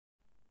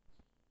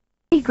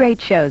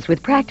Great shows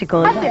with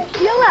practical advice.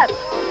 Heel up.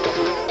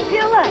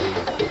 Heel up.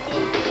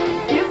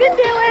 You can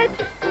do it.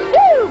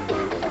 Woo!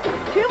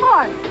 2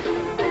 more.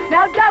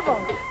 Now double.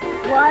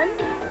 1,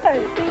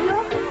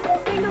 single,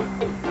 single,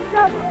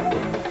 double.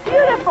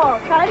 Beautiful.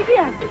 Try it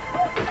again.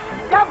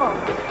 Double.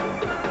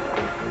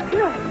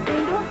 Good.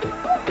 Single,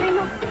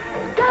 single,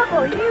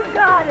 double. You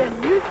got it.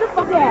 Use the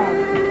ball down.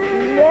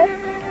 Lift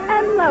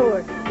and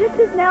lower. This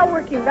is now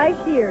working right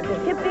here, the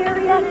hip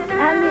area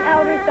and the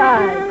outer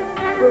thigh,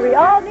 where we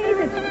all need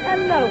it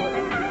and lower.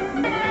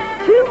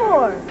 2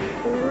 more.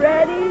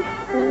 Ready?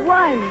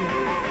 1,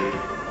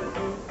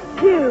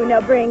 2.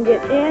 Now bring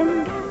it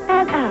in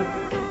and out.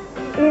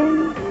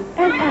 In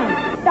and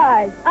out.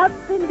 Thighs up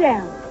and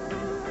down.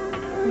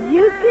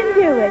 You can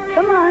do it.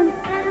 Come on.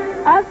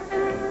 Up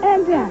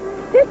and down.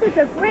 This is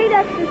a great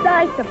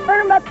exercise to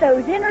firm up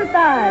those inner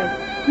thighs.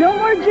 No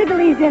more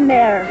jigglies in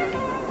there.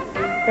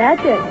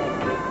 That's it.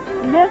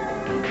 Lift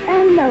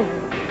and lower.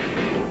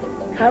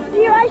 Cover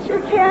your eyes, you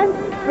can.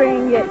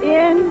 Bring it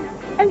in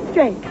and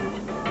straight.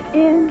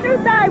 In through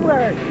thigh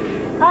work.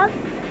 Up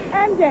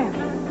and down.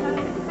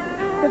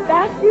 The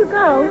faster you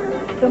go,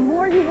 the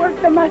more you work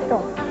the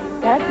muscle.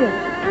 That's it.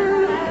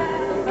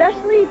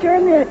 Especially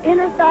during the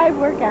inner thigh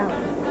workout.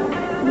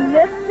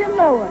 Lift and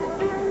lower.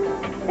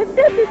 If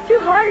this is too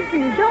hard for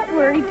you, don't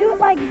worry. Do it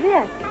like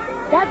this.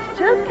 That's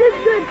just as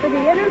good for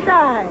the inner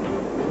thigh.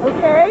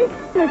 Okay?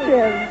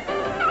 Initiative.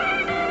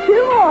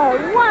 2 more.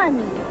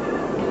 1,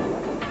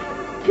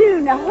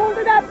 2. Now hold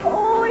it up.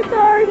 Oh, it's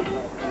hard.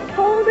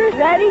 Hold it.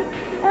 Ready?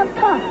 And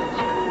punch.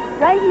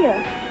 Right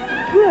here.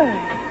 Good.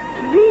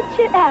 Reach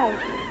it out.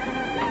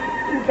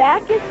 Your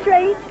back is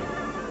straight.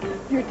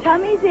 Your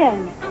tummy's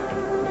in.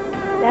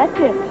 That's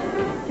it.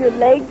 Your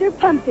legs are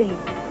pumping.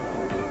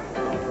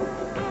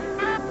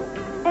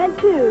 And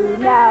 2.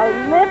 Now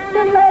lift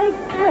the legs.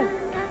 Twist.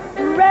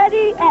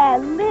 Ready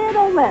and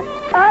little lift.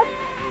 Up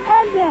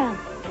and down.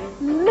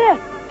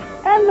 Lift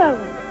and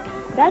lower.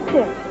 That's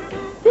it.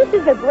 This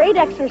is a great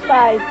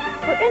exercise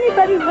for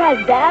anybody who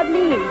has bad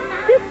knees.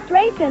 This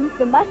strengthens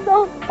the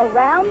muscle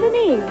around the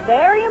knee.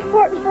 Very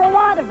important for a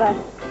lot of us.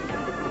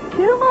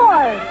 2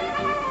 more.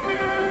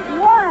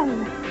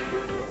 1,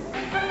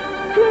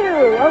 2.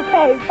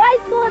 Okay,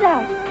 bicycle it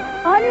out.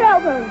 On your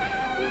elbows.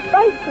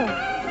 Bicycle.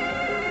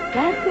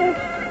 That's it.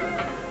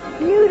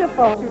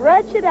 Beautiful.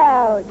 Stretch it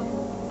out.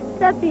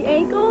 Set the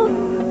ankles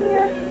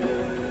here.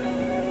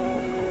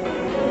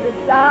 The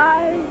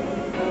thighs.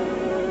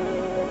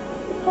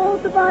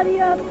 Hold the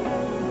body up.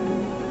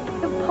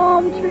 The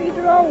palm trees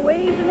are all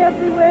waving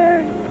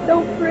everywhere.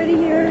 So pretty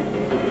here.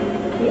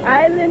 The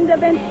island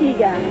of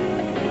Antigua.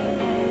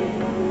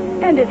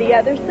 And to the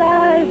other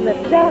side,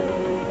 lift up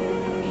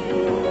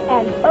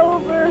and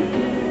over.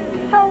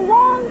 How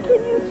long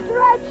can you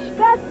stretch?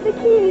 That's the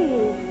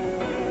key.